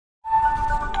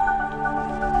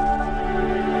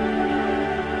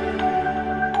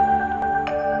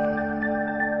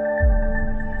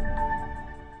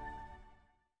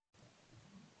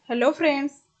Hello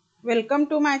friends, welcome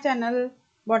to my channel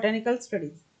Botanical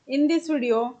Studies. In this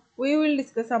video, we will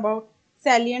discuss about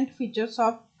salient features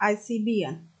of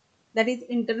ICBN, that is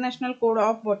International Code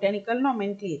of Botanical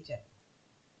Nomenclature.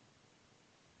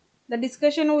 The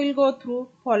discussion will go through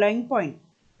following points: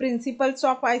 principles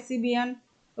of ICBN,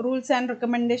 rules and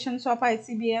recommendations of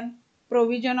ICBN,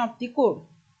 provision of the code.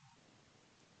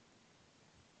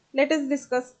 Let us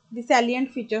discuss the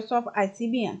salient features of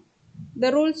ICBN.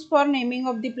 The rules for naming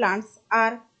of the plants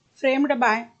are framed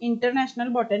by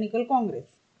International Botanical Congress,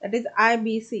 that is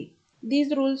IBC.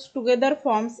 These rules together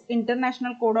forms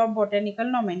International Code of Botanical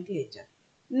Nomenclature.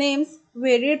 Names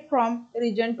varied from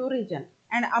region to region,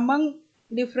 and among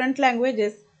different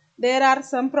languages there are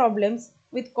some problems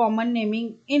with common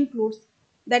naming includes,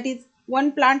 that is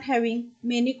one plant having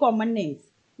many common names,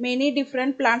 many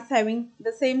different plants having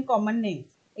the same common names.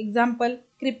 Example,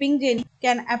 creeping jenny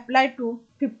can apply to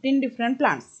 15 different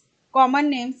plants. Common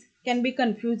names can be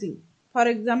confusing. For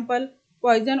example,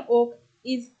 poison oak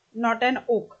is not an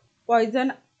oak.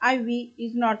 Poison ivy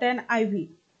is not an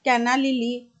ivy. Canna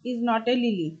lily is not a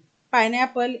lily.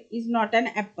 Pineapple is not an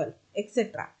apple,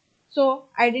 etc. So,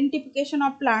 identification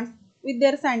of plants with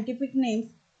their scientific names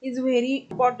is very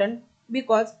important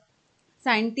because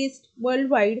scientists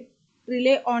worldwide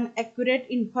rely on accurate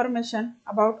information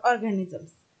about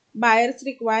organisms. Buyers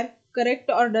require correct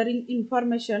ordering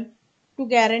information to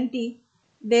guarantee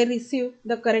they receive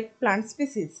the correct plant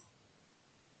species.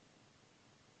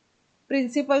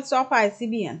 Principles of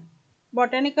ICBN.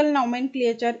 Botanical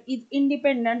nomenclature is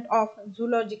independent of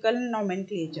zoological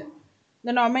nomenclature.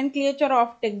 The nomenclature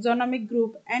of taxonomic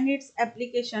group and its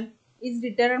application is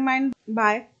determined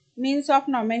by means of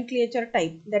nomenclature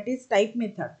type, that is type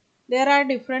method. There are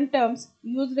different terms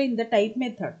used in the type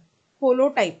method.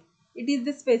 Holotype. It is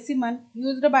the specimen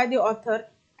used by the author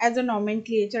as a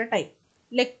nomenclature type.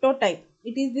 Lectotype.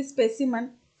 It is the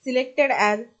specimen selected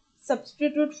as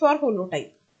substitute for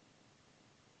holotype.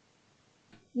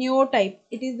 Neotype.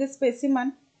 It is the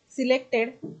specimen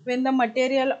selected when the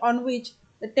material on which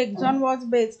the taxon was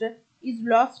based is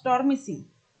lost or missing.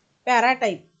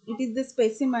 Paratype. It is the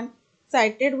specimen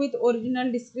cited with original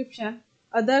description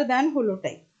other than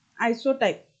holotype.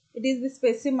 Isotype. It is the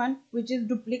specimen which is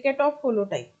duplicate of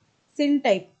holotype.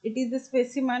 Syntype. It is the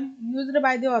specimen used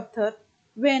by the author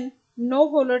when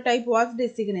no holotype was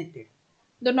designated.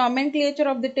 The nomenclature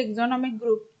of the taxonomic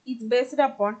group is based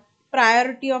upon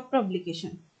priority of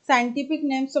publication. Scientific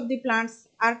names of the plants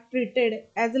are treated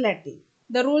as Latin.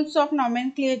 The rules of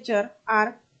nomenclature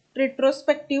are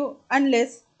retrospective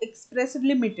unless expressly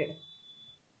limited.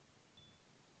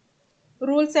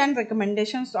 Rules and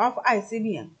recommendations of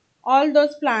ICBN. All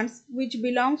those plants which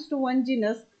belongs to one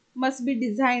genus must be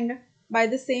designed by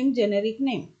the same generic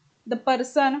name. The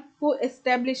person who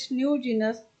established new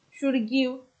genus should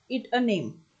give it a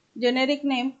name. Generic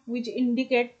name which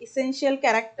indicate essential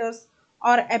characters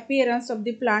or appearance of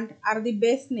the plant are the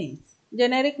best names.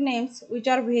 Generic names which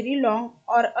are very long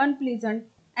or unpleasant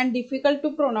and difficult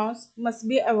to pronounce must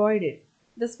be avoided.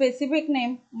 The specific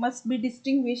name must be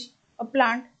distinguish a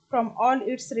plant from all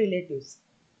its relatives.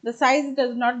 The size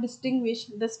does not distinguish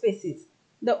the species.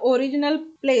 The original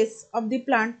place of the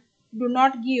plant do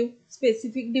not give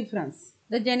specific difference.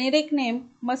 The generic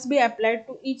name must be applied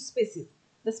to each species.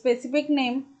 The specific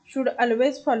name should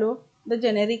always follow the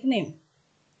generic name.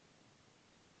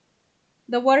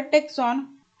 The word taxon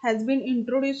has been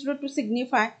introduced to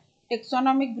signify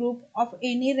taxonomic group of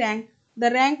any rank.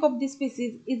 The rank of the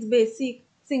species is basic,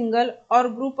 single or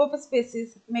group of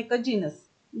species make a genus.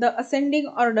 The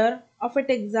ascending order of a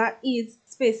taxa is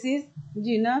species,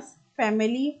 genus,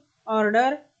 family,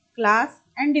 order, class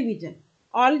and division.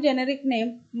 All generic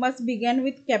names must begin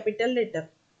with capital letter,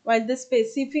 while the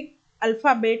specific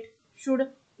alphabet should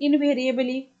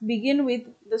invariably begin with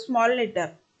the small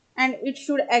letter, and it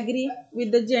should agree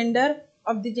with the gender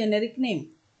of the generic name.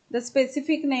 The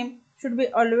specific name should be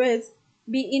always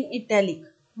be in italic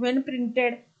when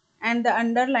printed and the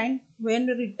underline when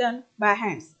written by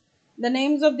hands. The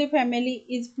names of the family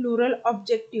is plural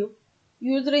objective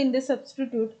used in the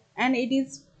substitute, and it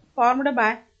is formed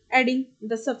by adding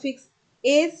the suffix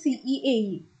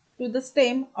ACEAE to the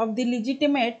stem of the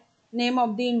legitimate name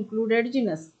of the included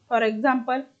genus. For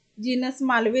example, genus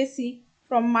Malvaceae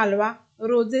from Malva,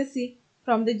 Rosaceae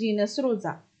from the genus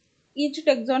Rosa. Each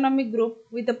taxonomic group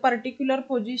with a particular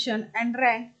position and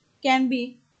rank can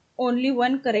be only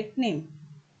one correct name.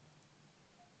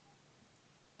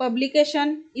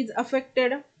 Publication is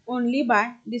affected only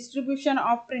by distribution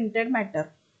of printed matter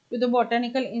to the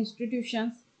botanical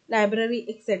institutions, library,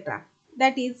 etc.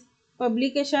 That is,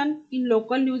 publication in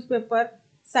local newspaper,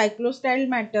 cyclostyle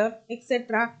matter,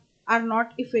 etc. are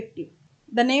not effective.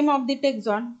 The name of the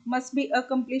taxon must be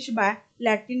accomplished by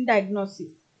Latin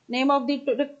diagnosis. Name of the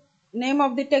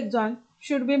taxon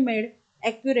should be made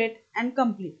accurate and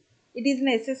complete. It is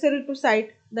necessary to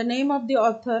cite the name of the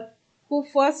author who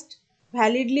first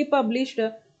validly published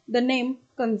the name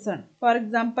concerned. For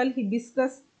example,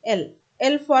 hibiscus L.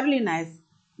 L for Linnaeus.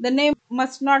 The name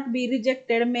must not be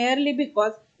rejected merely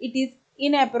because it is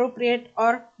inappropriate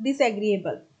or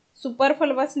disagreeable.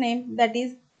 Superfluous name, that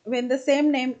is, when the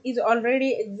same name is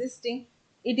already existing,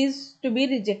 it is to be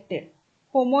rejected.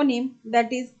 Homonym,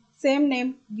 that is, same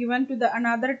name given to the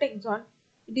another taxon,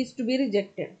 it is to be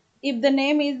rejected. If the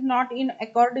name is not in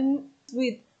accordance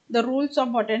with the rules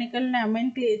of botanical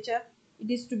nomenclature, it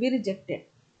is to be rejected.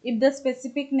 If the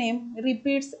specific name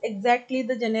repeats exactly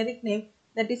the generic name,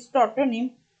 that is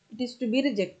tautonym, it is to be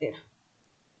rejected.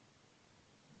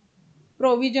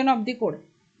 Provision of the code.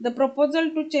 The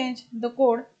proposal to change the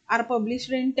code are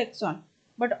published in taxon,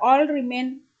 but all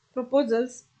remain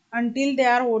proposals until they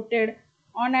are voted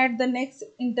on at the next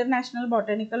International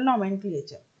Botanical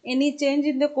Nomenclature. Any change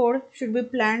in the code should be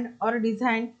planned or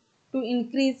designed to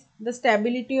increase the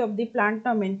stability of the plant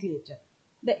nomenclature.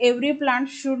 Every plant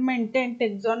should maintain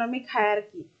taxonomic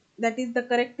hierarchy, that is the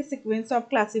correct sequence of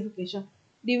classification,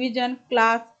 division,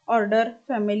 class, order,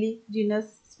 family, genus,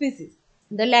 species.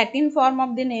 The Latin form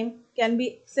of the name can be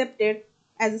accepted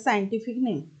as a scientific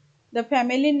name. The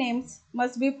family names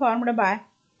must be formed by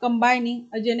combining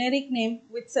a generic name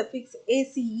with suffix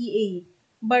ACEAE,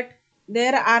 but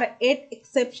there are 8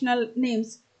 exceptional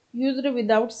names used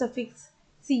without suffix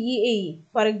CEAE.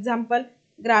 For example,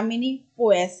 Gramini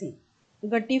poaceae,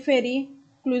 Gutiferi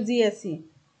clusiaceae,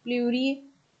 Pleury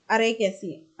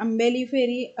araceae,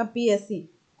 Umbelliferi apiaceae,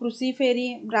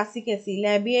 Cruciferi brassicaceae,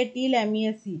 Labiati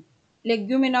lamiaceae,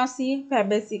 Leguminosae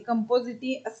fabaceae,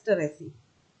 Compositae asteraceae.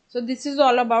 So this is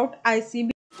all about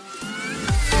ICBN.